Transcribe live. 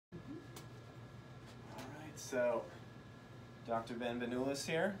So, Dr. Benulis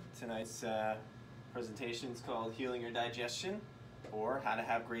here. Tonight's presentation is called Healing Your Digestion, or How to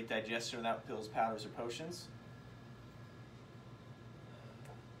Have Great Digestion Without Pills, Powders, or Potions.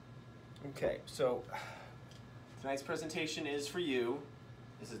 Okay, so tonight's presentation is for you.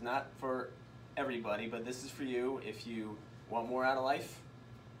 This is not for everybody, but this is for you if you want more out of life,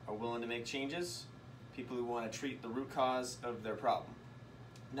 are willing to make changes, people who want to treat the root cause of their problem.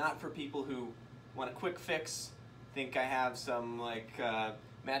 Not for people who want a quick fix, think I have some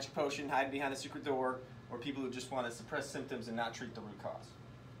magic potion hiding behind a secret door, or people who just want to suppress symptoms and not treat the root cause.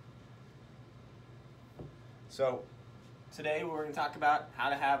 So today we're going to talk about how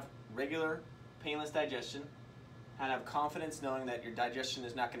to have regular, painless digestion, how to have confidence knowing that your digestion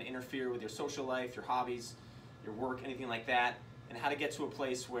is not going to interfere with your social life, your hobbies, your work, anything like that, and how to get to a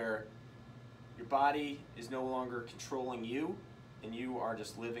place where your body is no longer controlling you and you are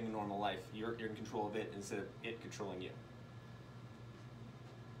just living a normal life. You're in control of it instead of it controlling you.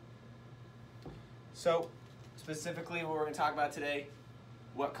 So specifically what we're going to talk about today,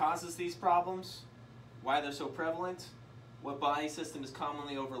 what causes these problems, why they're so prevalent, what body system is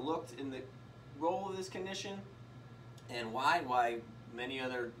commonly overlooked in the role of this condition, and why many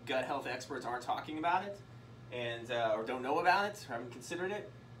other gut health experts aren't talking about it, and or don't know about it, or haven't considered it,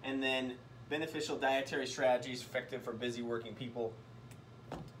 and then beneficial dietary strategies effective for busy working people.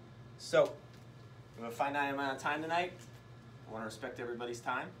 So, we have a finite amount of time tonight. I want to respect everybody's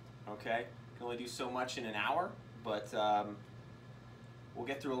time. Okay, can only do so much in an hour, but we'll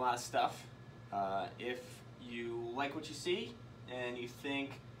get through a lot of stuff. If you like what you see and you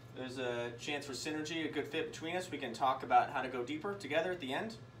think there's a chance for synergy, a good fit between us, we can talk about how to go deeper together at the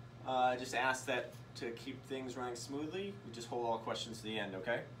end. Just ask that to keep things running smoothly, we just hold all questions to the end,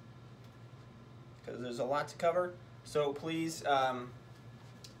 okay? Because there's a lot to cover. So please,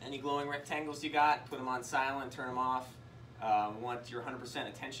 any glowing rectangles you got, put them on silent, turn them off. We want your 100%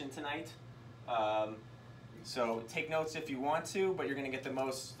 attention tonight. So take notes if you want to, but you're going to get the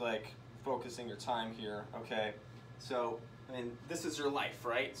most focusing your time here, okay? So, I mean, this is your life,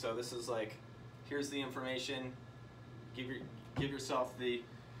 right? So this is here's the information. Give yourself the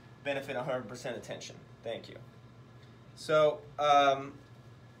benefit of 100% attention. Thank you. So,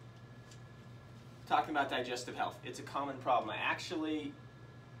 talking about digestive health, it's a common problem. I actually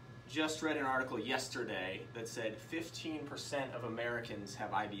just read an article yesterday that said 15% of Americans have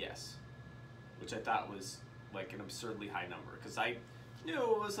IBS, which I thought was an absurdly high number, because I knew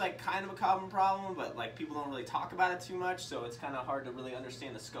it was kind of a common problem, but people don't really talk about it too much, so it's kind of hard to really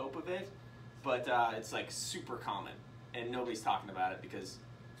understand the scope of it. But it's super common, and nobody's talking about it because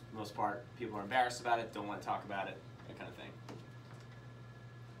for the most part people are embarrassed about it, don't want to talk about it, that kind of thing.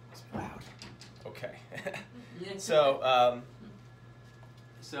 It's loud. Okay. So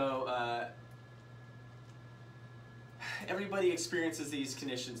everybody experiences these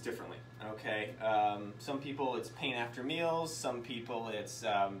conditions differently. Okay, some people it's pain after meals, some people it's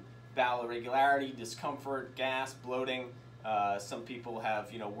bowel irregularity, discomfort, gas, bloating. Some people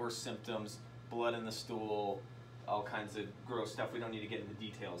have worse symptoms, blood in the stool, all kinds of gross stuff we don't need to get into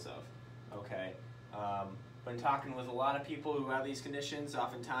details of. Okay, been talking with a lot of people who have these conditions.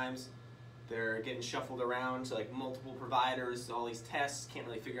 Oftentimes they're getting shuffled around to multiple providers, all these tests, can't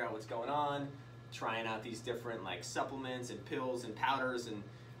really figure out what's going on, trying out these different supplements and pills and powders, and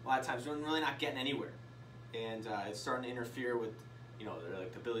a lot of times they're really not getting anywhere. And it's starting to interfere with their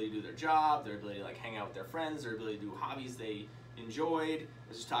ability to do their job, their ability to hang out with their friends, their ability to do hobbies they enjoyed. I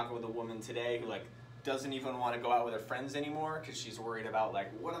was just talking with a woman today who doesn't even want to go out with her friends anymore because she's worried about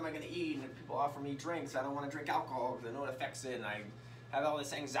what am I going to eat, and if people offer me drinks, I don't want to drink alcohol because I know it affects it, and I have all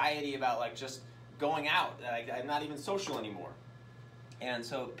this anxiety about just going out. I'm not even social anymore. And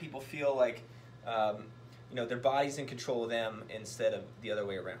so people feel their body's in control of them instead of the other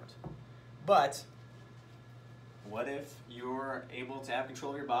way around. But what if you're able to have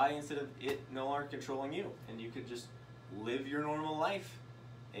control of your body instead of it no longer controlling you, and you could just live your normal life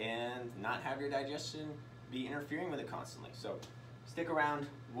and not have your digestion be interfering with it constantly? So stick around,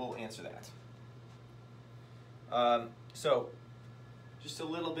 we'll answer that. So just a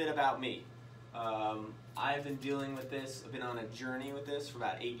little bit about me. I've been dealing with this, I've been on a journey with this for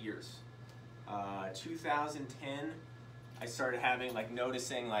about 8 years. 2010, I started having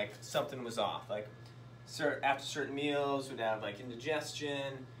noticing something was off. After certain meals, we'd have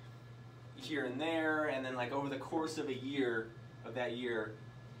indigestion here and there, and then over the course of that year,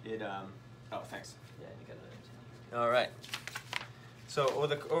 it oh, thanks. Yeah, you got it. All right. So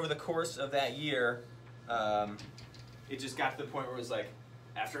over the course of that year, it just got to the point where it was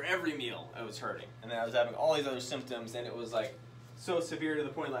after every meal I was hurting, and then I was having all these other symptoms, and it was so severe to the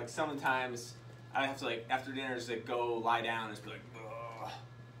point sometimes I have to like after dinner just like go lie down and just be like, ugh,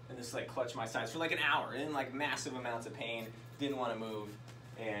 and just like clutch my sides for like an hour in like massive amounts of pain. Didn't want to move,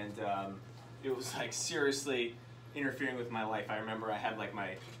 and it was like seriously interfering with my life. I remember I had like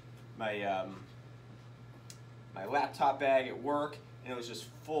my laptop bag at work, and it was just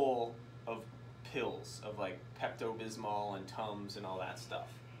full of pills of like Pepto-Bismol and Tums and all that stuff.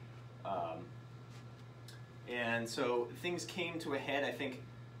 And so things came to a head. I think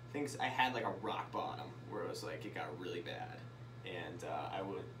I had like a rock bottom where it was like it got really bad, and I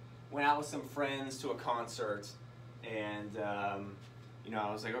went out with some friends to a concert, and you know,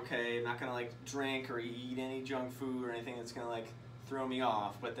 I was like, okay, I'm not gonna like drink or eat any junk food or anything that's gonna like throw me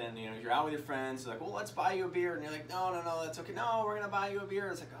off. But then, you know, you're out with your friends, like, well, let's buy you a beer, and you're like, no, that's okay. No, we're gonna buy you a beer.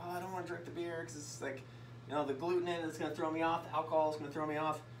 It's like, oh, I don't want to drink the beer because it's like, you know, the gluten in it's gonna throw me off. The alcohol is gonna throw me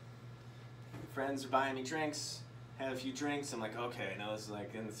off. Friends are buying me drinks. Had a few drinks. I'm like, okay, no, this is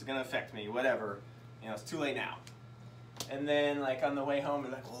like, and it's gonna affect me. Whatever. You know, it's too late now. And then, like on the way home,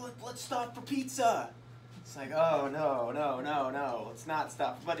 they're like, well, let's stop for pizza. It's like, oh no, let's not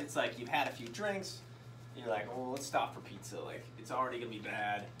stop. But it's like you've had a few drinks. You're like, well, let's stop for pizza. Like, it's already gonna be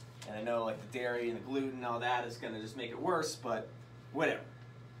bad, and I know like the dairy and the gluten and all that is gonna just make it worse. But whatever.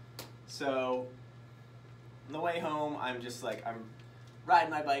 So on the way home, I'm just like, I'm riding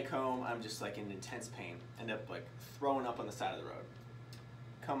my bike home. I'm just like in intense pain. End up like throwing up on the side of the road.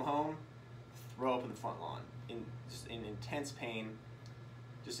 Come home, throw up in the front lawn. Just in intense pain.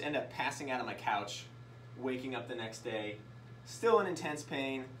 Just end up passing out on my couch. Waking up the next day, still in intense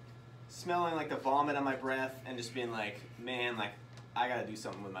pain, smelling like the vomit on my breath, and just being like, man, like, I gotta do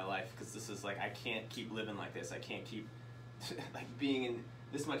something with my life, because this is like, I can't keep living like this. I can't keep like being in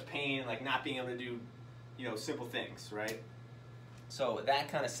this much pain, like not being able to do, you know, simple things, right? So that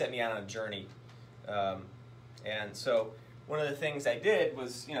kind of set me out on a journey. And so one of the things I did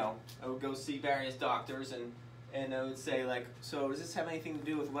was, you know, I would go see various doctors, and I would say like, so does this have anything to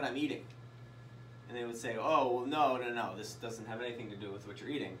do with what I'm eating? And they would say, oh, well, no, this doesn't have anything to do with what you're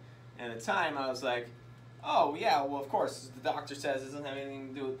eating. And at the time, I was like, oh, yeah, well, of course, the doctor says it doesn't have anything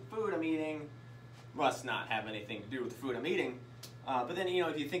to do with the food I'm eating. Must not have anything to do with the food I'm eating. But then, you know,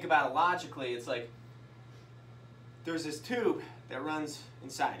 if you think about it logically, it's like, there's this tube that runs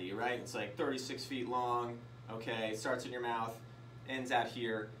inside of you, right? It's like 36 feet long, okay, it starts in your mouth, ends out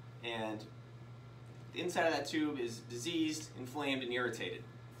here, and the inside of that tube is diseased, inflamed, and irritated.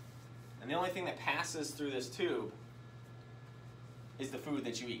 And the only thing that passes through this tube is the food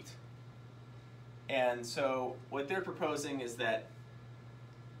that you eat. And so what they're proposing is that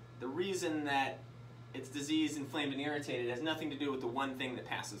the reason that it's diseased, inflamed, and irritated has nothing to do with the one thing that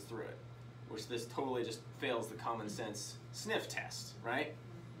passes through it, which this totally just fails the common sense sniff test, right?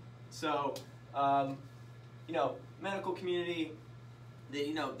 So, you know, medical community,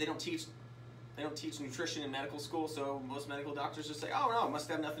 they don't teach nutrition in medical school, so most medical doctors just say, oh no, it must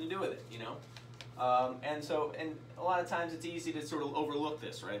have nothing to do with it, you know? And a lot of times it's easy to sort of overlook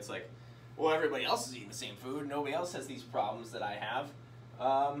this, right? It's like, well, everybody else is eating the same food, nobody else has these problems that I have,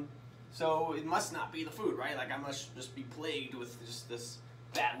 so it must not be the food, right? Like I must just be plagued with just this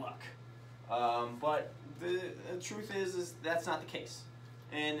bad luck. But the truth is that's not the case.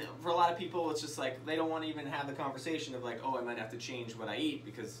 And for a lot of people, it's just like, they don't want to even have the conversation of like, oh, I might have to change what I eat,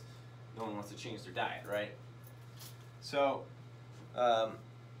 because no one wants to change their diet, right? So,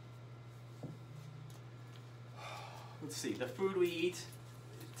 let's see, the food we eat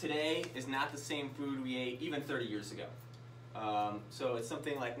today is not the same food we ate even 30 years ago. So it's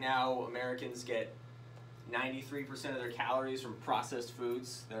something like now Americans get 93% of their calories from processed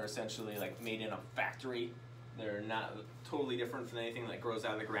foods. They're essentially like made in a factory. They're not totally different from anything that grows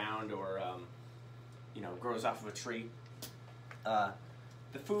out of the ground or you know, grows off of a tree.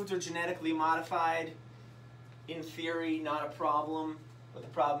 The foods are genetically modified. In theory, not a problem, but the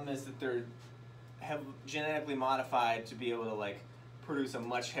problem is that they're genetically modified to be able to like produce a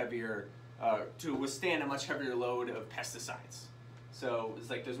much heavier, to withstand a much heavier load of pesticides. So it's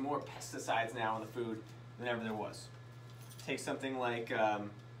like there's more pesticides now in the food than ever there was. Take something like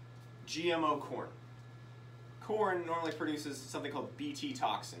GMO corn. Corn normally produces something called Bt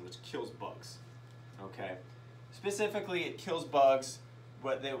toxin, which kills bugs. Okay, specifically it kills bugs.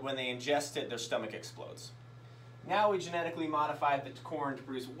 But when they ingest it, their stomach explodes. Now we genetically modified the corn to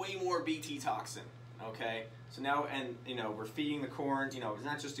produce way more Bt toxin. Okay, so now, and you know, we're feeding the corn. You know, it's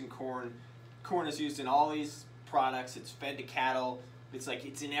not just in corn. Corn is used in all these products. It's fed to cattle. It's like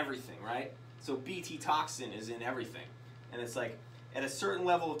it's in everything, right? So Bt toxin is in everything, and it's like at a certain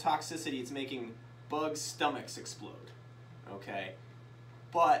level of toxicity, it's making bugs' stomachs explode. Okay,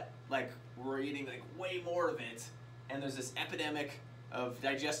 but like we're eating like way more of it, and there's this epidemic of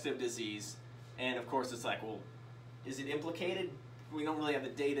digestive disease, And of course it's like, well, is it implicated? We don't really have the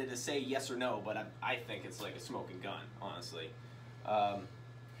data to say yes or no, but I think it's like a smoking gun, honestly.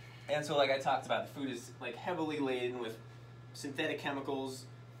 And so like I talked about, the food is like heavily laden with synthetic chemicals,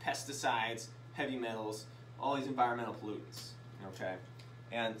 pesticides, heavy metals, all these environmental pollutants, okay?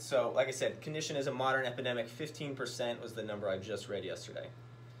 And so, like I said, condition is a modern epidemic. 15% was the number I just read yesterday.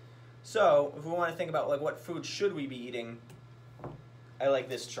 So, if we want to think about like what food should we be eating, I like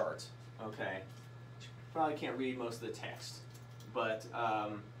this chart, okay? Probably can't read most of the text, but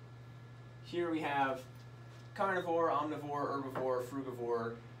here we have carnivore, omnivore, herbivore,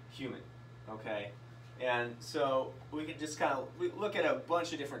 frugivore, human, okay? And so we can just kind of look at a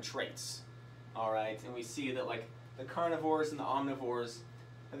bunch of different traits, all right? And we see that like the carnivores and the omnivores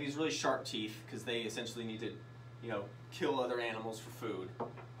have these really sharp teeth because they essentially need to, you know, kill other animals for food.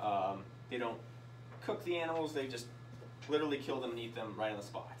 They don't cook the animals, they just literally kill them and eat them right on the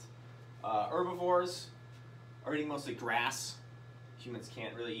spot. Herbivores are eating mostly grass. Humans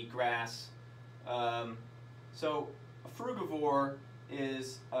can't really eat grass. So a frugivore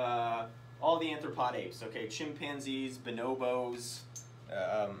is all the arthropod apes, okay? Chimpanzees, bonobos,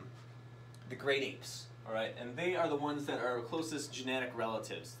 the great apes, all right? And they are the ones that are closest genetic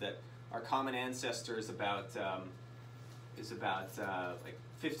relatives, that our common ancestor is about like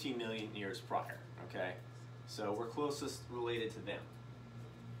 15 million years prior, okay? So we're closest related to them.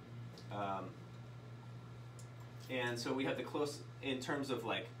 And so we have the close, in terms of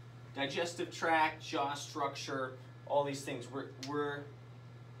like digestive tract, jaw structure, all these things,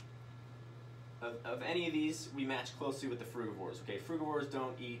 of any of these, we match closely with the frugivores. Okay, frugivores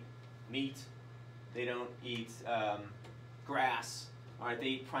don't eat meat, they don't eat grass. All right, they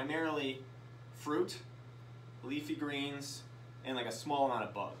eat primarily fruit, leafy greens, and like a small amount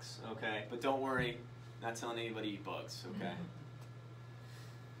of bugs. Okay, but don't worry, not telling anybody to eat bugs. Okay.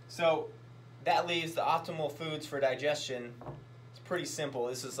 So that leaves the optimal foods for digestion. It's pretty simple.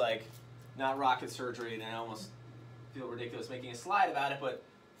 This is like not rocket surgery, and I almost feel ridiculous making a slide about it, but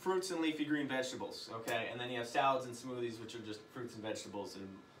fruits and leafy green vegetables, okay? And then you have salads and smoothies, which are just fruits and vegetables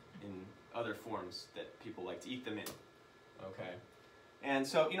in other forms that people like to eat them in, okay? And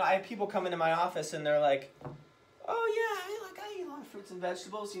so, you know, I have people come into my office and they're like, oh yeah, I eat a lot of fruits and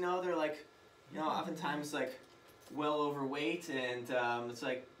vegetables, you know, they're like, you know, oftentimes like well overweight, and it's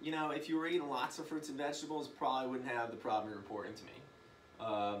like, you know, if you were eating lots of fruits and vegetables, probably wouldn't have the problem you're reporting to me.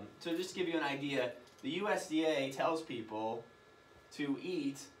 So just to give you an idea, the USDA tells people to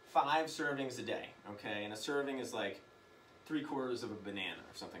eat 5 servings a day, okay? And a serving is like 3/4 of a banana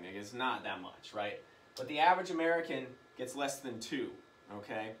or something. Like, it's not that much, right? But the average American gets less than 2,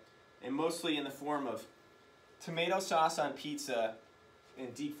 okay? And mostly in the form of tomato sauce on pizza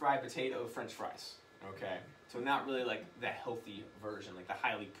and deep fried potato French fries, okay? So not really like the healthy version, like the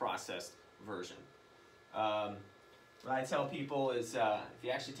highly processed version. What I tell people is if you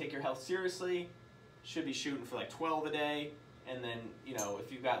actually take your health seriously, should be shooting for like 12 a day, and then, you know,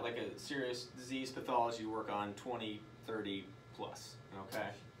 if you've got like a serious disease pathology, work on 20, 30 plus, okay?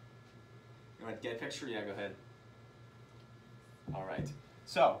 You want to get a picture? Yeah, go ahead. All right.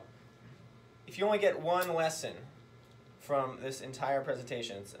 So, if you only get one lesson from this entire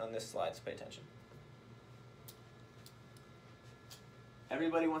presentation, it's on this slide, so pay attention.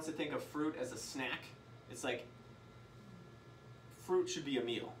 Everybody wants to think of fruit as a snack. It's like fruit should be a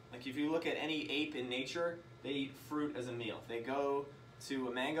meal. Like if you look at any ape in nature, they eat fruit as a meal. They go to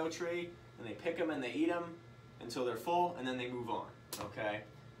a mango tree and they pick them and they eat them until they're full, and then they move on, okay?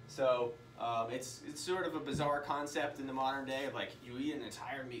 So it's sort of a bizarre concept in the modern day of like, you eat an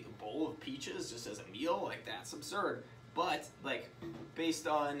entire bowl of peaches just as a meal? Like, that's absurd. But like, based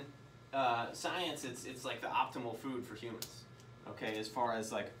on science, it's like the optimal food for humans, okay? As far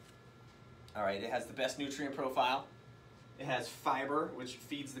as like, all right, it has the best nutrient profile. It has fiber, which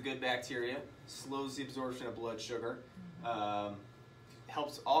feeds the good bacteria, slows the absorption of blood sugar,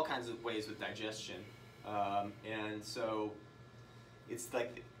 helps all kinds of ways with digestion. And so it's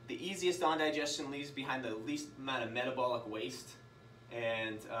like the easiest on digestion, leaves behind the least amount of metabolic waste.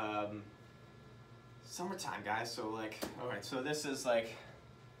 And summertime, guys, so like, all right, so this is like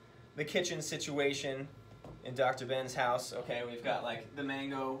the kitchen situation in Dr. Ben's house. Okay, we've got like the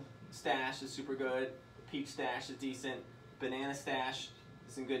mango stash is super good, peach stash is decent, banana stash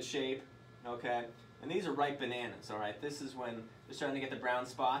is in good shape, okay? And these are ripe bananas, all right? This is when they're starting to get the brown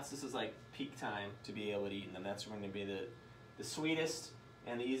spots. This is like peak time to be able to eat them. That's going to be the sweetest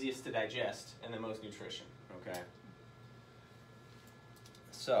and the easiest to digest and the most nutrition, okay?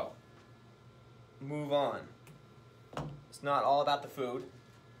 So, move on. It's not all about the food.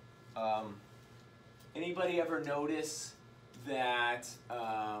 Anybody ever notice that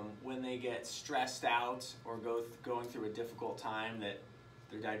when they get stressed out or going through a difficult time that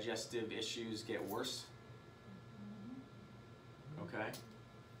their digestive issues get worse? Okay.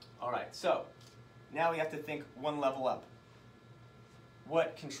 All right, so now we have to think one level up.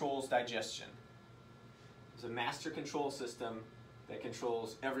 What controls digestion? There's a master control system that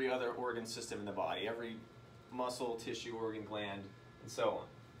controls every other organ system in the body, every muscle, tissue, organ, gland, and so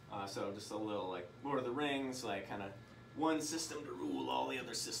on. So just a little like Lord of the Rings, like kind of one system to rule all the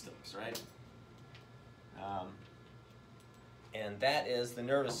other systems, right? And that is the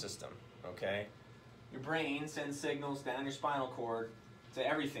nervous system, okay? Your brain sends signals down your spinal cord to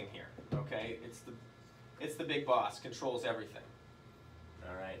everything here, okay? It's the big boss, controls everything,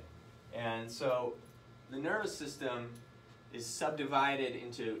 all right? And so the nervous system is subdivided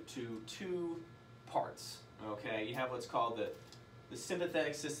into two parts, okay? You have what's called the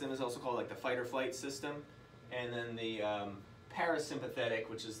sympathetic system, is also called like the fight or flight system, and then the parasympathetic,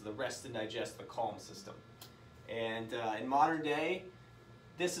 which is the rest and digest, the calm system. And in modern day,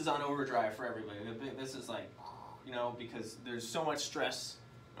 this is on overdrive for everybody. This is like, you know, because there's so much stress,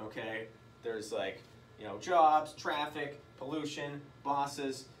 okay? There's like, you know, jobs, traffic, pollution,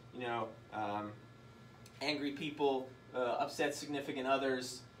 bosses, you know, angry people, upset significant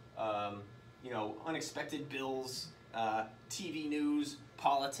others, you know, unexpected bills, TV news,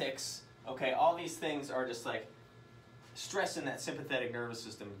 politics, okay? All these things are just like stressing that sympathetic nervous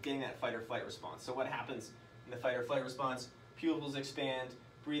system, getting that fight or flight response. So what happens in the fight or flight response? Pupils expand,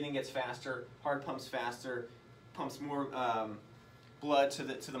 breathing gets faster, heart pumps faster, pumps more blood to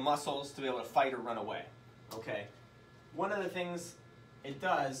the muscles to be able to fight or run away, okay? One of the things it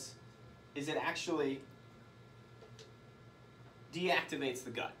does is it actually deactivates the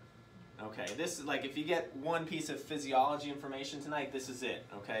gut, okay? This is like, if you get one piece of physiology information tonight, this is it,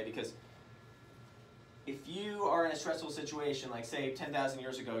 okay? Because if you are in a stressful situation, like say 10,000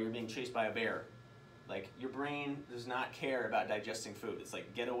 years ago, you're being chased by a bear, like your brain does not care about digesting food. It's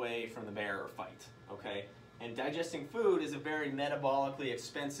like, get away from the bear or fight, okay? And digesting food is a very metabolically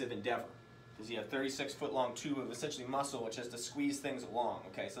expensive endeavor because you have 36-foot long tube of essentially muscle which has to squeeze things along,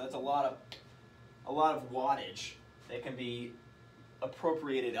 okay? So that's a lot of wattage that can be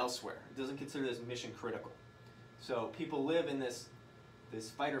appropriated elsewhere. It doesn't consider this mission critical. So people live in this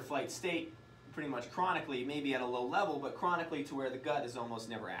fight or flight state pretty much chronically, maybe at a low level, but chronically to where the gut is almost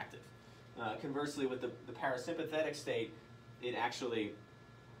never active. Conversely, with the parasympathetic state, it actually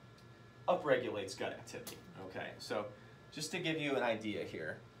upregulates gut activity. Okay, so just to give you an idea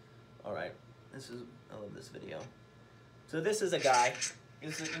here. All right, I love this video. So this is a guy.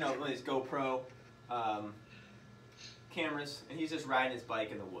 This is, you know, one of these GoPro cameras, and he's just riding his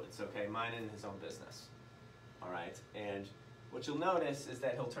bike in the woods. Okay, minding his own business. All right, and what you'll notice is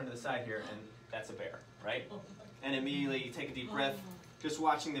that he'll turn to the side here, and that's a bear, right? And immediately you take a deep breath. Just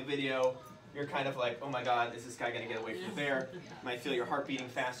watching the video, you're kind of like, oh my God, is this guy gonna get away from the bear? You might feel your heart beating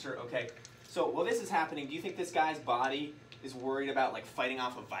faster, okay? So while this is happening, do you think this guy's body is worried about like fighting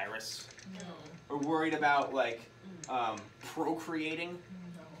off a virus? No. Or worried about like procreating?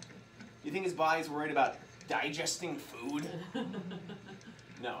 No. You think his body's worried about digesting food?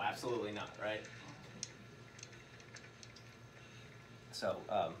 No, absolutely not, right? So,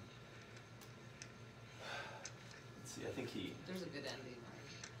 let's see, I think There's a good ending,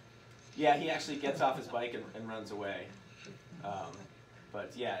 right? yeah, he actually gets off his bike and runs away.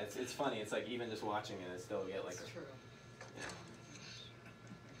 But yeah, it's funny. It's like even just watching it, I still get like It's true. Yeah.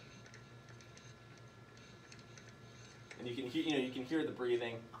 And you can hear, you know, you can hear the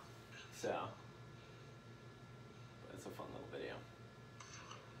breathing. So, but it's a fun little video.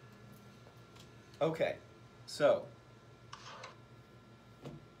 Okay, so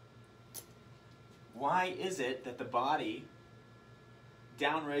why is it that the body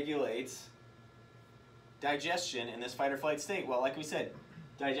downregulates digestion in this fight or flight state? Well, like we said,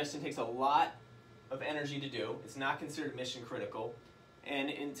 digestion takes a lot of energy to do. It's not considered mission critical. And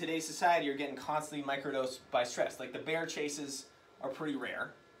in today's society, you're getting constantly microdosed by stress. Like the bear chases are pretty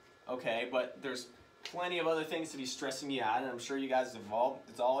rare, okay? But there's plenty of other things to be stressing you out, and I'm sure you guys have all,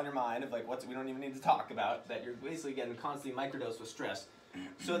 it's all in your mind of like what we don't even need to talk about, that you're basically getting constantly microdosed with stress.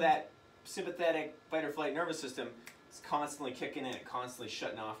 So that sympathetic fight or flight nervous system is constantly kicking in, constantly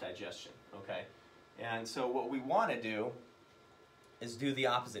shutting off digestion, okay? And so what we want to do is do the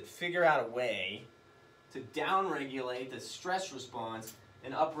opposite. Figure out a way to downregulate the stress response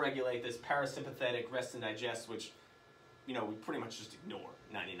and upregulate this parasympathetic rest and digest, which, you know, we pretty much just ignore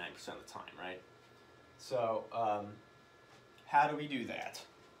 99% of the time, right? So how do we do that?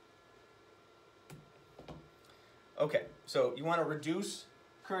 Okay, so you want to reduce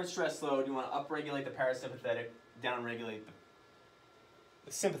current stress load, you want to upregulate the parasympathetic, downregulate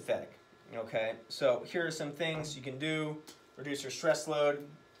the sympathetic. Okay, so here are some things you can do. Reduce your stress load,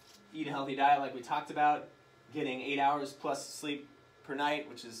 eat a healthy diet like we talked about, getting 8 hours plus sleep per night,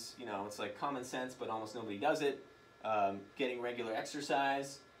 which is, you know, it's like common sense, but almost nobody does it. Getting regular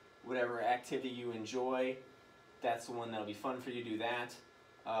exercise, whatever activity you enjoy, that's the one that'll be fun for you to do that.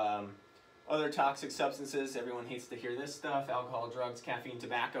 Other toxic substances, everyone hates to hear this stuff, alcohol, drugs, caffeine,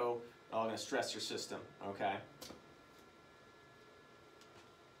 tobacco, all going to stress your system, okay?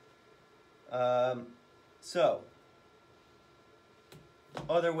 So,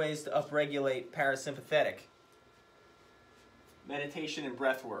 other ways to upregulate parasympathetic. Meditation and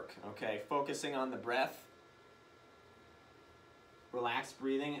breath work, okay? Focusing on the breath, relaxed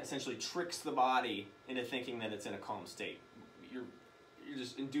breathing essentially tricks the body into thinking that it's in a calm state. You're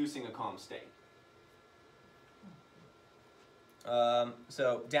just inducing a calm state.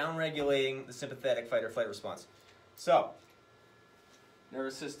 So, down-regulating the sympathetic fight or flight response. So,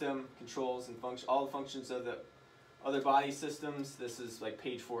 nervous system controls and all the functions of the other body systems. This is like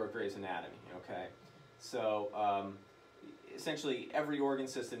page 4 of Gray's Anatomy, okay? So, essentially every organ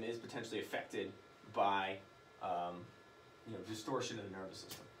system is potentially affected by you know, distortion of the nervous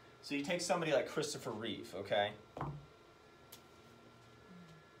system. So you take somebody like Christopher Reeve, okay?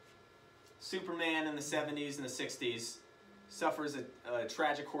 Superman in the 70s and the 60s suffers a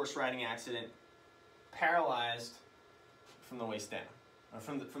tragic horse riding accident, paralyzed from the waist down.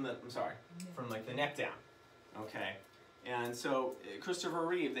 From like the neck down, okay. And so Christopher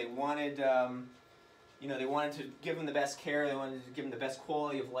Reeve, they wanted, you know, they wanted to give him the best care. They wanted to give him the best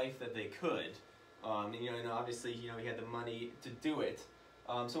quality of life that they could. And, you know, and obviously, you know, he had the money to do it.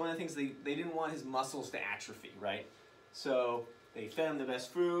 So one of the things they didn't want his muscles to atrophy, right? So they fed him the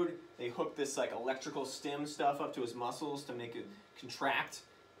best food. They hooked this like electrical stim stuff up to his muscles to make it contract,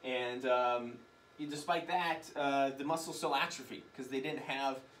 and despite that, the muscles still atrophied because they didn't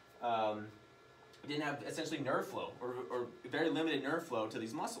have essentially nerve flow or very limited nerve flow to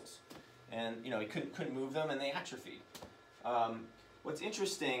these muscles, and you know he couldn't move them, and they atrophied. What's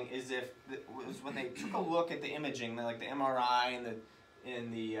interesting is was when they took a look at the imaging, like the MRI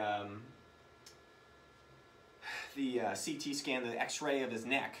and the CT scan, the X-ray of his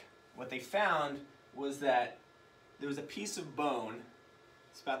neck, what they found was that there was a piece of bone.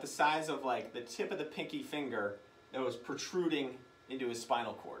 It's about the size of like the tip of the pinky finger that was protruding into his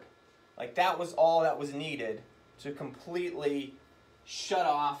spinal cord. Like that was all that was needed to completely shut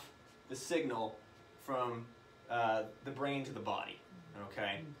off the signal from the brain to the body,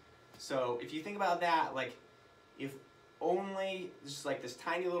 okay? So if you think about that, like if only just like this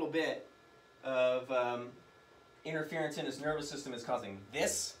tiny little bit of interference in his nervous system is causing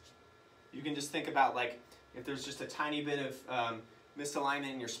this, you can just think about like if there's just a tiny bit of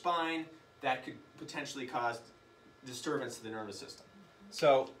misalignment in your spine, that could potentially cause disturbance to the nervous system.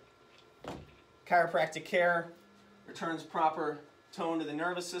 So, chiropractic care returns proper tone to the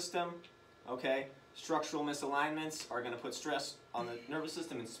nervous system, okay? Structural misalignments are going to put stress on the nervous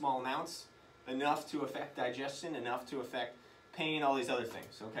system in small amounts, enough to affect digestion, enough to affect pain, all these other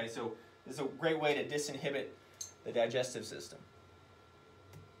things, okay? So, this is a great way to disinhibit the digestive system.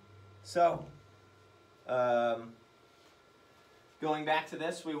 So, going back to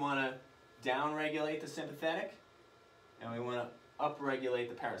this, we want to down-regulate the sympathetic, and we want to up-regulate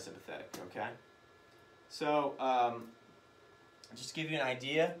the parasympathetic, okay? So, just to give you an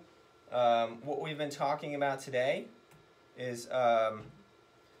idea, what we've been talking about today is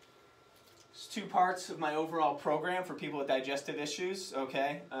just 2 parts of my overall program for people with digestive issues,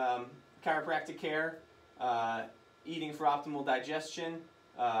 okay? Chiropractic care, eating for optimal digestion,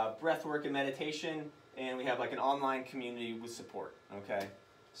 breath work and meditation, and we have like an online community with support, okay?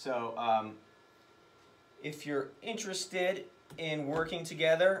 So if you're interested in working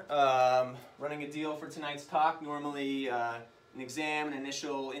together, running a deal for tonight's talk, normally an exam, an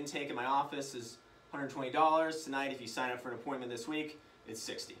initial intake in my office is $120. Tonight, if you sign up for an appointment this week, it's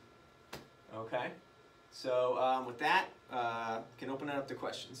 $60. Okay? So with that, can open it up to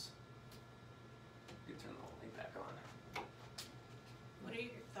questions. You can turn the light back on. What are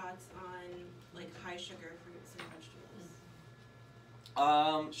your thoughts on like high sugar fruits and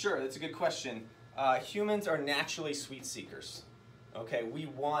vegetables? Sure, that's a good question. Humans are naturally sweet seekers. Okay, we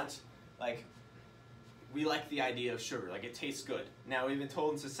like the idea of sugar, like it tastes good. Now we've been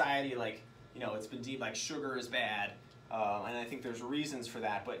told in society, like, you know, it's been deemed like sugar is bad, and I think there's reasons for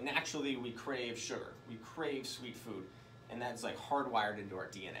that, but naturally we crave sugar. We crave sweet food, and that's like hardwired into our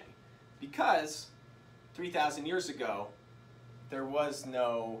DNA. Because 3,000 years ago, there was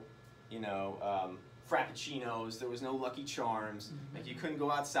no, you know, Frappuccinos, there was no Lucky Charms, like you couldn't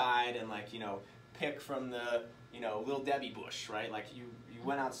go outside and like, you know, pick from the, you know, Little Debbie bush, right? Like you You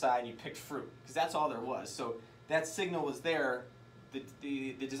went outside and you picked fruit, because that's all there was. So that signal was there.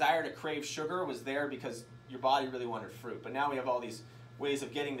 The desire to crave sugar was there because your body really wanted fruit. But now we have all these ways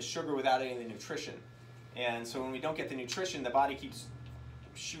of getting the sugar without any of the nutrition. And so when we don't get the nutrition, the body keeps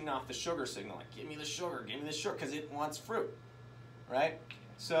shooting off the sugar signal, like, give me the sugar, because it wants fruit, right?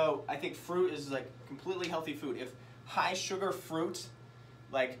 So I think fruit is like completely healthy food. If high sugar fruit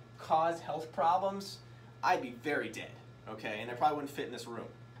like caused health problems, I'd be very dead, okay? And I probably wouldn't fit in this room,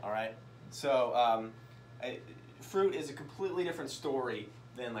 all right? So fruit is a completely different story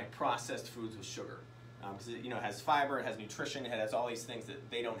than like processed foods with sugar, because it has fiber, it has nutrition, it has all these things that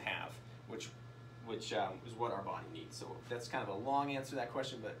they don't have, which is what our body needs. So that's kind of a long answer to that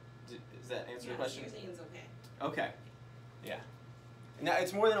question, but does that answer the question? You're saying it's okay. Okay, yeah. Now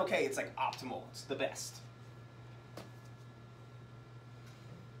it's more than okay, it's like optimal, it's the best.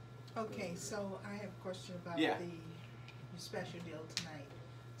 Okay, so I have a question about Yeah. your special deal tonight.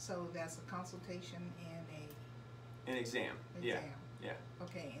 So that's a consultation and An exam. exam. Yeah.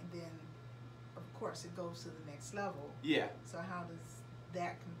 Okay, and then of course it goes to the next level. Yeah. So how does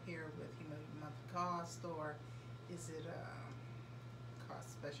that compare with your monthly cost, or is it a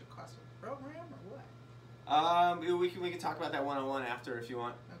special cost for the program, or what? We can talk about that one-on-one after if you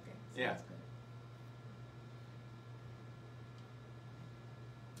want. Okay, Yeah. sounds good.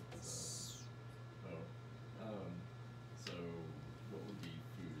 So what would be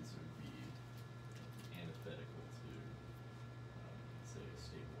foods that would be antithetical to, say, a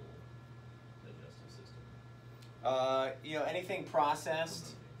stable digestive system? Anything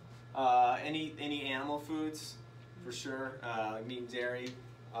processed, any animal foods, for sure, like meat and dairy,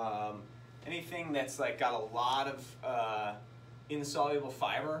 anything that's like got a lot of insoluble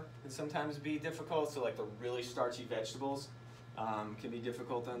fiber can sometimes be difficult. So like the really starchy vegetables can be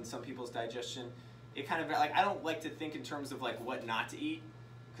difficult on some people's digestion. It kind of like, I don't like to think in terms of like what not to eat,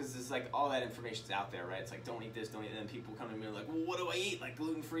 because it's like all that information's out there, right? It's like, don't eat this, don't eat that. And then people come to me and like, well, what do I eat? Like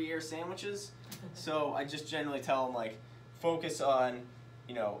gluten-free air sandwiches? So I just generally tell them like, focus on,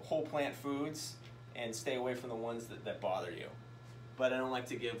 whole plant foods and stay away from the ones that bother you. But I don't like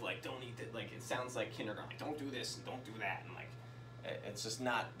to give like, don't eat that. Like, it sounds like kindergarten, like, don't do this and don't do that. And like, it's just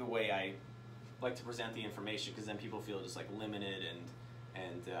not the way I like to present the information, because then people feel just like limited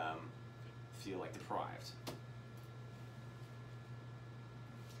and feel like deprived.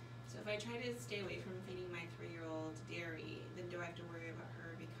 So if I try to stay away from feeding my 3-year-old dairy, then do I have to worry about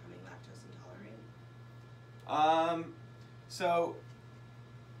her becoming lactose intolerant? So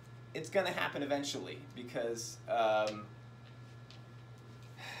it's gonna happen eventually, because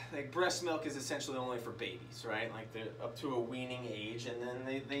like breast milk is essentially only for babies, right? Like they're up to a weaning age, and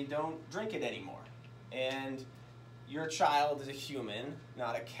then they don't drink it anymore. And your child is a human,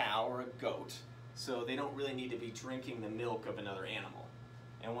 not a cow or a goat, so they don't really need to be drinking the milk of another animal.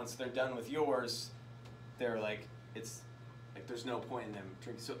 And once they're done with yours, they're like, it's like there's no point in them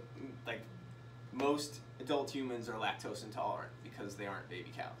drinking. So like most adult humans are lactose intolerant because they aren't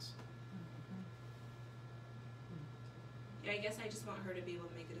baby cows. Yeah, I guess I just want her to be able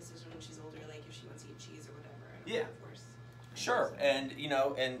to make a decision when she's older, like if she wants to eat cheese or whatever. I don't Yeah. want to force. Sure, and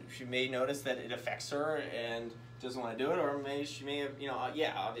and she may notice that it affects her and doesn't want to do it, or she may have,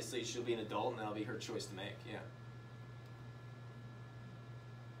 yeah, obviously she'll be an adult and that'll be her choice to make. Yeah.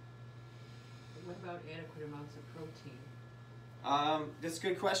 What about adequate amounts of protein? That's a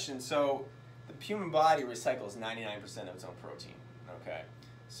good question. So the human body recycles 99% of its own protein. Okay,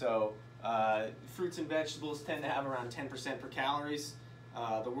 so fruits and vegetables tend to have around 10% per calories.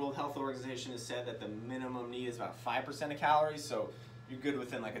 The World Health Organization has said that the minimum need is about 5% of calories, so you're good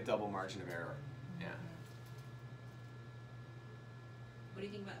within like a double margin of error. Yeah. What do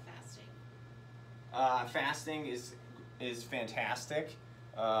you think about fasting? Fasting is fantastic.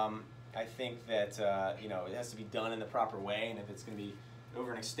 I think that it has to be done in the proper way, and if it's going to be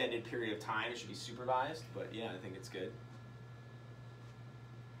over an extended period of time, it should be supervised. But yeah, I think it's good.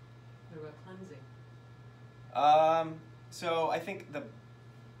 What about cleansing? So I think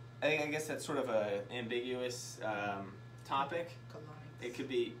I guess that's sort of an ambiguous topic. Colonics. It could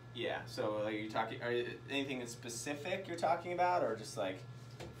be, yeah. So like, anything in specific you're talking about, or just like?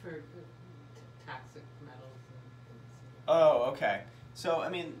 For toxic metals and things. Oh, okay. So I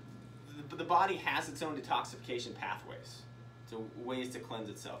mean, the body has its own detoxification pathways, so ways to cleanse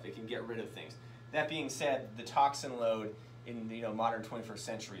itself. It can get rid of things. That being said, the toxin load in modern 21st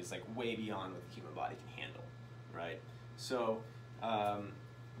century is like way beyond what the human body can handle, right? So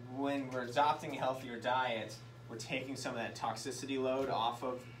when we're adopting a healthier diet, we're taking some of that toxicity load off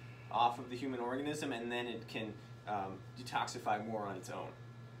of the human organism, and then it can detoxify more on its own.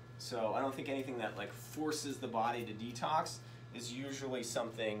 So I don't think anything that like forces the body to detox is usually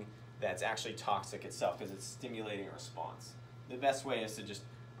something that's actually toxic itself because it's stimulating a response. The best way is to just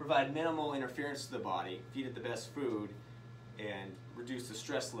provide minimal interference to the body, feed it the best food, and reduce the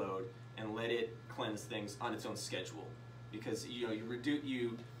stress load, and let it cleanse things on its own schedule. Because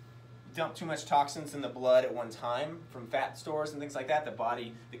you dump too much toxins in the blood at one time from fat stores and things like that,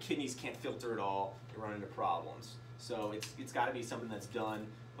 the kidneys can't filter it all, you run into problems. So it's got to be something that's done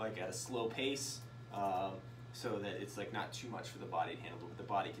like at a slow pace, so that it's like not too much for the body to handle, but the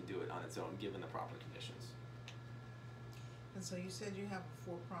body can do it on its own given the proper conditions. And so you said you have a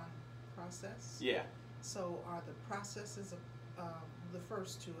 4-prong process? Yeah. So are the processes of the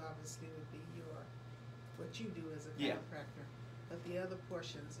first two obviously would be what you do as a chiropractor, but the other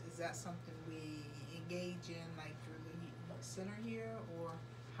portions, is that something we engage in like through the center here, or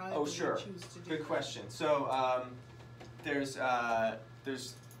how do we choose to do Good question. So there's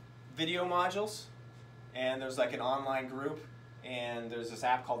video modules, and there's like an online group, and there's this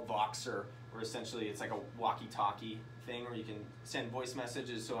app called Voxer, where essentially it's like a walkie-talkie thing where you can send voice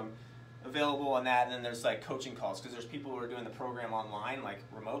messages. So I'm available on that, and then there's like coaching calls, because there's people who are doing the program online, like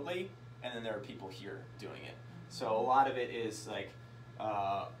remotely, and then there are people here doing it. So a lot of it is like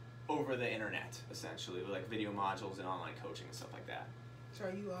over the internet, essentially, with like video modules and online coaching and stuff like that. So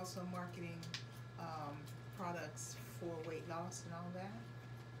are you also marketing products for weight loss and all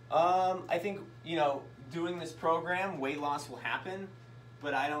that? I think, doing this program, weight loss will happen,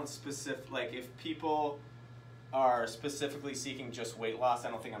 but I don't like if people are specifically seeking just weight loss, I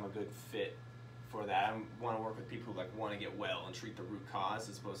don't think I'm a good fit for that. I want to work with people who like want to get well and treat the root cause,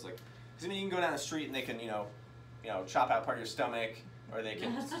 as opposed to like, because you can go down the street and they can, chop out part of your stomach, or they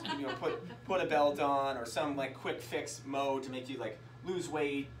can, put a belt on, or some like quick fix mode to make you like lose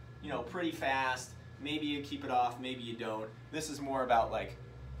weight, pretty fast. Maybe you keep it off, maybe you don't. This is more about like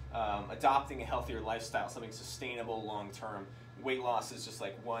adopting a healthier lifestyle, something sustainable long term. Weight loss is just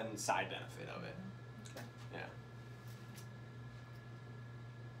like one side benefit of it. Okay. Yeah.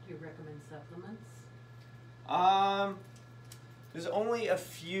 Do you recommend supplements? There's only a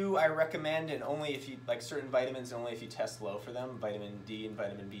few I recommend, and only if you like certain vitamins, only if you test low for them, vitamin D and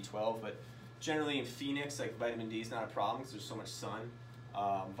vitamin B12. But generally in Phoenix, like vitamin D is not a problem because there's so much sun.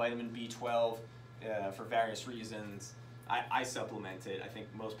 Vitamin B12, for various reasons, I supplement it. I think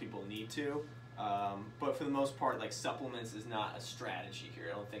most people need to, but for the most part, like supplements is not a strategy here.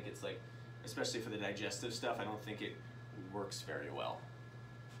 I don't think it's like, especially for the digestive stuff, I don't think it works very well.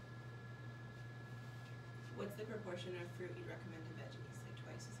 What's the proportion of fruit you'd recommend to veggies? Like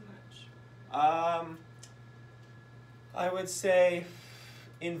twice as much? I would say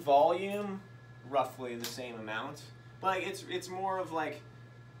in volume, roughly the same amount. But like, it's more of like,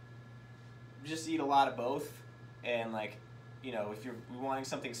 just eat a lot of both. And like, if you're wanting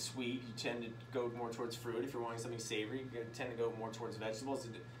something sweet, you tend to go more towards fruit. If you're wanting something savory, you tend to go more towards vegetables.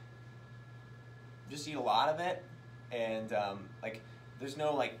 Just eat a lot of it. And like, there's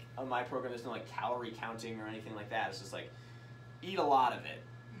no like, on my program, there's no like calorie counting or anything like that. It's just like, eat a lot of it.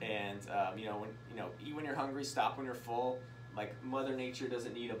 And eat when you're hungry, stop when you're full. Like Mother Nature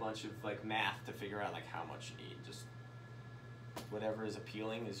doesn't need a bunch of like math to figure out like how much you need. Just whatever is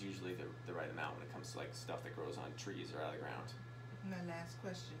appealing is usually the right amount when it comes to like stuff that grows on trees or out of the ground. My last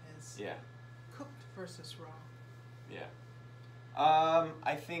question is, cooked versus raw? Yeah.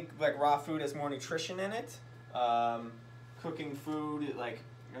 I think like raw food has more nutrition in it. Cooking food, like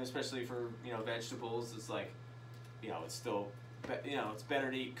especially for vegetables, is like it's still it's better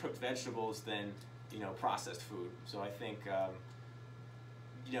to eat cooked vegetables than processed food. So I think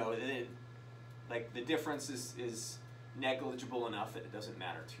like the difference is negligible enough that it doesn't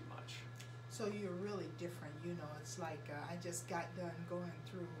matter too much. So you're really different, it's like I just got done going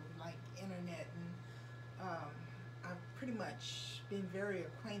through like internet, and I've pretty much been very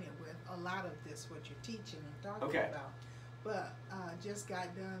acquainted with a lot of this, what you're teaching and talking about. But just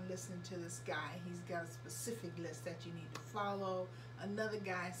got done listening to this guy. He's got a specific list that you need to follow. Another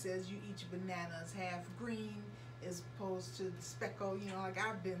guy says you eat your bananas half green as opposed to the speckle. Like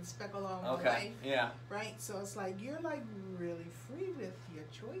I've been speckled all my life. Yeah. Right? So it's like you're like really free with your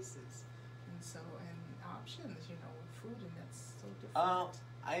choices. And options, with food, and that's so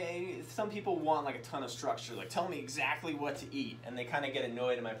different. Some people want like a ton of structure, like tell me exactly what to eat, and they kind of get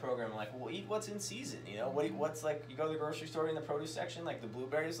annoyed in my program. I'm like, well, eat what's in season. What's like, you go to the grocery store in the produce section, like the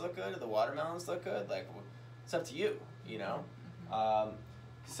blueberries look good or the watermelons look good. Like, it's up to you.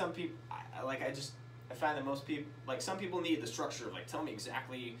 Some people, I find that most people, like some people need the structure of like, tell me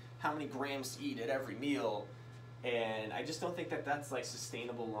exactly how many grams to eat at every meal, and I just don't think that that's like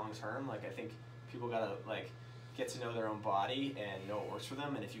sustainable long term. Like I think people gotta like get to know their own body and know what works for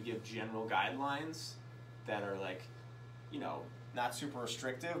them. And if you give general guidelines that are like you know, not super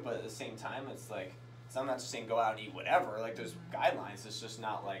restrictive, but at the same time, it's like, so I'm not just saying go out and eat whatever. Like, there's guidelines. It's just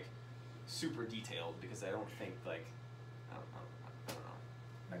not like super detailed, because I don't think like, I don't know.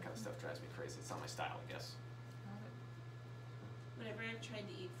 That kind of stuff drives me crazy. It's not my style, I guess. Whenever I've tried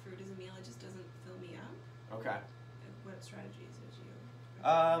to eat fruit as a meal, it just doesn't fill me up. Okay. What strategies would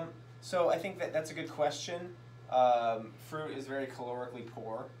you? So I think that's a good question. Fruit is very calorically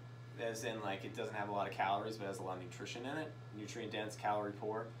poor, as in like it doesn't have a lot of calories, but it has a lot of nutrition in it. Nutrient dense, calorie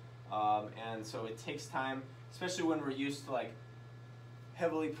poor. And so it takes time, especially when we're used to like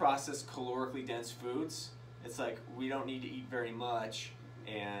heavily processed, calorically dense foods. It's like we don't need to eat very much,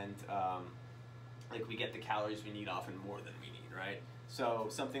 and like we get the calories we need often more than we need, right? So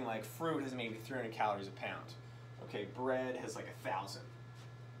something like fruit has maybe 300 calories a pound. Okay, bread has like 1,000.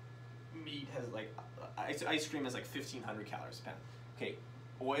 Meat has like, ice cream has like 1,500 calories a pound. Okay,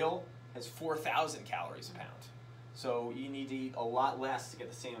 oil has 4,000 calories a pound. So you need to eat a lot less to get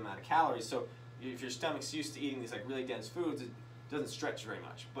the same amount of calories. So if your stomach's used to eating these like really dense foods, it doesn't stretch very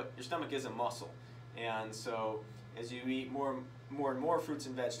much. But your stomach is a muscle, and so as you eat more and more fruits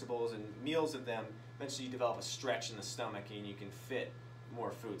and vegetables and meals of them, eventually you develop a stretch in the stomach, and you can fit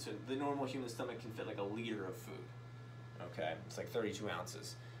more food. So the normal human stomach can fit like a liter of food. Okay, it's like 32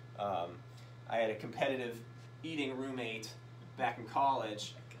 ounces. I had a competitive eating roommate back in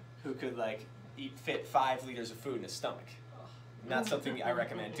college who could like fit 5 liters of food in his stomach. Not something I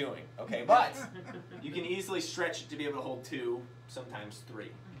recommend doing. Okay, but you can easily stretch it to be able to hold 2, sometimes 3.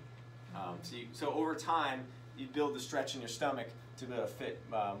 So over time, you build the stretch in your stomach to be able to fit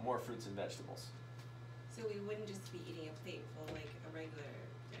more fruits and vegetables. So we wouldn't just be eating a plate full like a regular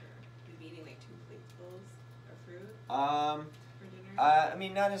dinner. We'd be eating like 2 platefuls of fruit for dinner. I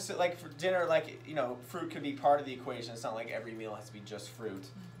mean, not necessarily like for dinner. Like, you know, fruit could be part of the equation. It's not like every meal has to be just fruit.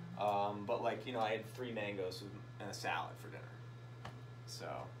 But like, you know, I had 3 mangoes and a salad for dinner. So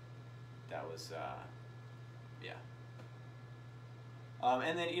that was yeah.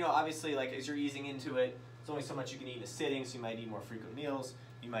 And then, you know, obviously, like as you're easing into it, there's only so much you can eat in a sitting. So you might eat more frequent meals.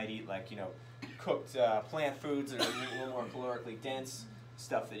 You might eat like, you know, cooked plant foods that are a little more calorically dense,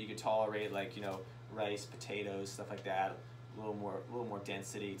 stuff that you could tolerate, like, you know, rice, potatoes, stuff like that. A little more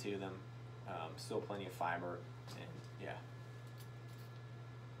density to them. Still plenty of fiber, and yeah.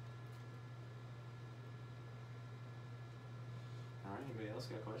 All right. Anybody else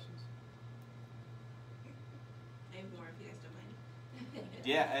got questions? I have more if you guys don't mind.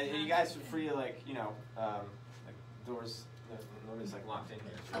 Yeah, you guys are free to like, you know, like doors. Nobody's like locked in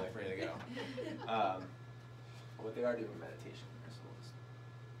here, so you're like ready to go. But they are doing meditation here, so we'll just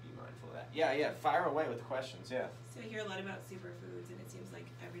be mindful of that. Yeah, fire away with the questions. Yeah. So I hear a lot about superfoods, and it seems like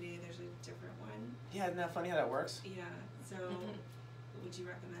every day there's a different one. Yeah, isn't that funny how that works? Yeah. So, would you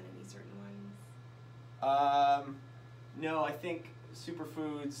recommend any certain ones? No, I think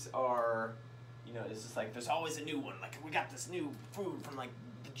superfoods are, you know, it's just like there's always a new one. Like we got this new food from like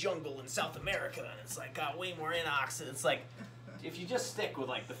the jungle in South America, and it's like got way more antioxidants. It's like if you just stick with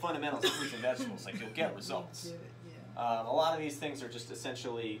like the fundamentals of fruits and vegetables, like you'll get results. A lot of these things are just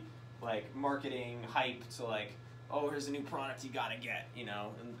essentially like marketing hype to like, oh, here's a new product you gotta get, you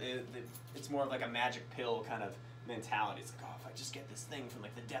know. And it's more of like a magic pill kind of mentality. It's like, oh, if I just get this thing from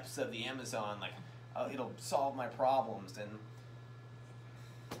like the depths of the Amazon, like it'll solve my problems. And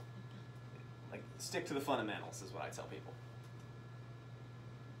like stick to the fundamentals is what I tell people.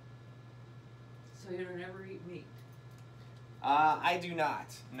 So you don't ever eat meat? I do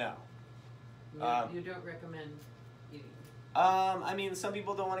not. No. You don't recommend eating? I mean, some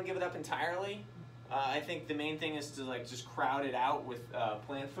people don't want to give it up entirely. I think the main thing is to like just crowd it out with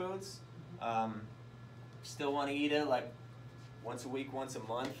plant foods. Still want to eat it like once a week, once a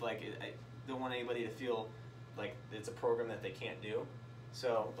month. Like I don't want anybody to feel like it's a program that they can't do.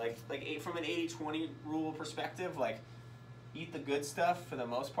 So like from an 80-20 rule perspective, like eat the good stuff for the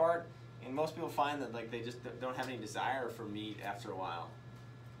most part. And most people find that like they just don't have any desire for meat after a while.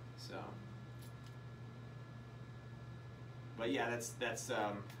 So, but yeah, that's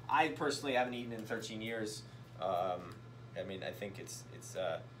I personally haven't eaten in 13 years. I mean, I think it's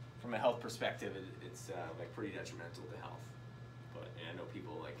from a health perspective, it's like pretty detrimental to health. But I know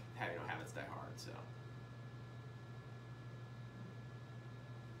people like habits die hard. So.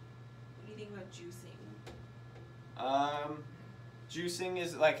 What do you think about juicing? Juicing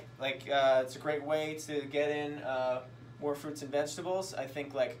is like it's a great way to get in more fruits and vegetables. I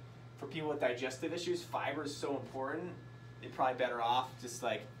think like for people with digestive issues, fiber is so important. They're probably better off just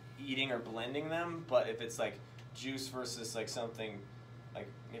like eating or blending them. But if it's like juice versus like something like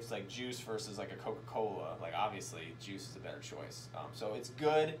if it's like juice versus like a Coca-Cola, like obviously juice is a better choice. So it's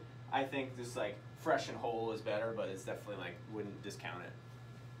good. I think just like fresh and whole is better, but it's definitely like, wouldn't discount it.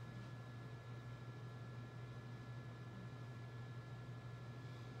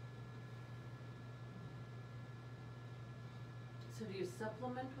 So do you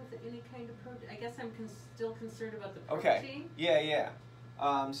supplement with any kind of protein? I guess I'm still concerned about the protein. Okay. Yeah.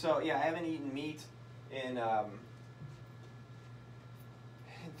 So yeah, I haven't eaten meat in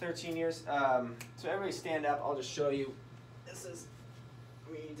 13 years. So everybody stand up. I'll just show you. This is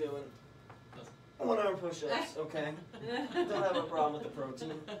me doing one arm push-ups. Okay. Don't have a problem with the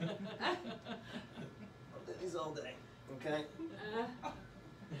protein. I'll do these all day. Okay.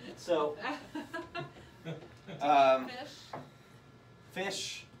 So.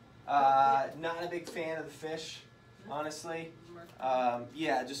 Fish. Not a big fan of the fish, honestly.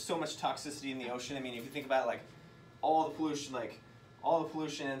 Yeah, just so much toxicity in the ocean. I mean, if you think about it, like all the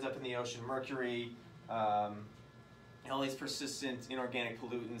pollution ends up in the ocean. Mercury, all these persistent inorganic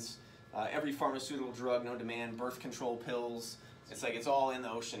pollutants. Every pharmaceutical drug, no demand, birth control pills. It's like it's all in the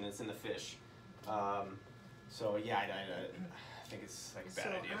ocean. It's in the fish. So yeah, I think it's like a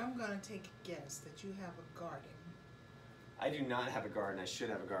bad idea. So I'm gonna take a guess that you have a garden. I do not have a garden. I should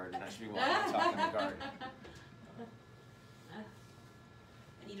have a garden. I should be wanting to talk in the garden.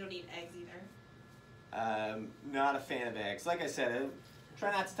 And you don't eat eggs either? Not a fan of eggs. Like I said, I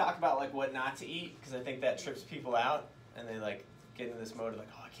try not to talk about like what not to eat because I think that trips people out and they like get into this mode of like,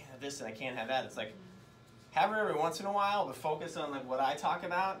 oh, I can't have this and I can't have that. It's like, have it every once in a while, but focus on like what I talk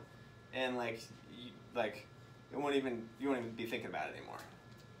about, and like, you won't even be thinking about it anymore.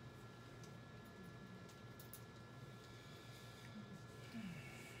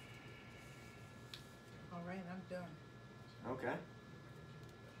 All right, I'm done. Okay.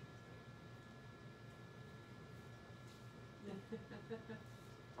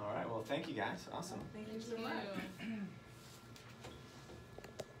 All right. Well, thank you guys. Awesome. Thank you so much.